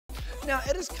Now,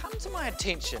 it has come to my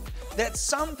attention that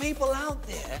some people out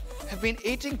there have been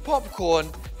eating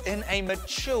popcorn in a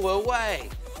mature way.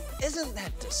 Isn't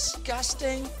that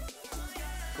disgusting?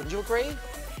 Wouldn't you agree?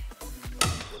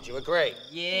 Would you agree?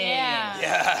 Yeah.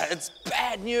 Yeah, it's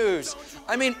bad news.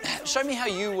 I mean, show me how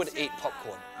you would eat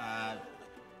popcorn.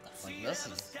 Like this.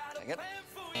 Take it.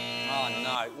 Oh,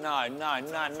 no.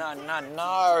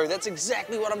 That's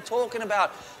exactly what I'm talking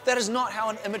about. That is not how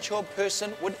an immature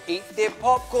person would eat their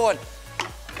popcorn.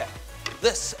 Okay,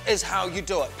 this is how you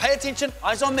do it. Pay attention,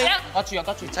 eyes on me. Yeah. I got you. You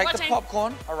take the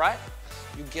popcorn, all right?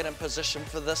 You get in position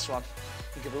for this one.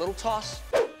 You give it a little toss.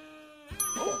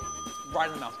 Right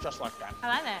in the mouth, just like that. I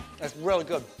like that. That's really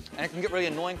good. And it can get really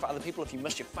annoying for other people if you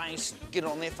miss your face, get it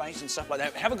on their face and stuff like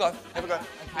that. Have a go, have a go.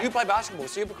 Okay. You play basketball,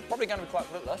 so you're probably going to be quite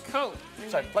good at this. Cool.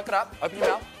 So flick it up, open your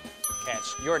mouth, catch.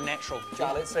 You're a natural.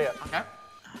 Charlie, let's see it. Okay.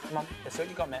 Come on, that's what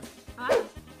you got, man. I like it.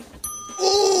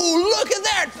 Ooh, look at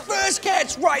that! First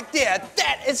catch right there.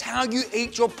 That is how you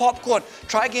eat your popcorn.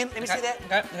 Try again, let me see that.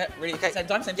 Okay, ready? Okay. Same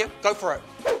time, Yep, go for it.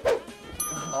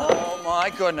 Oh my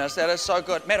goodness, that is so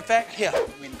good. Matter of fact, here.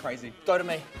 Went crazy. Go to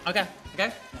me. Okay.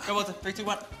 Go, Walter. 3, 2,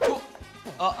 1. Cool.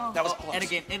 Oh, that was close. And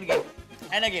again.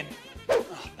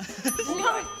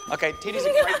 Okay, Teddy's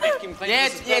a great vacuum cleaner.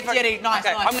 Yes, Teddy. Nice.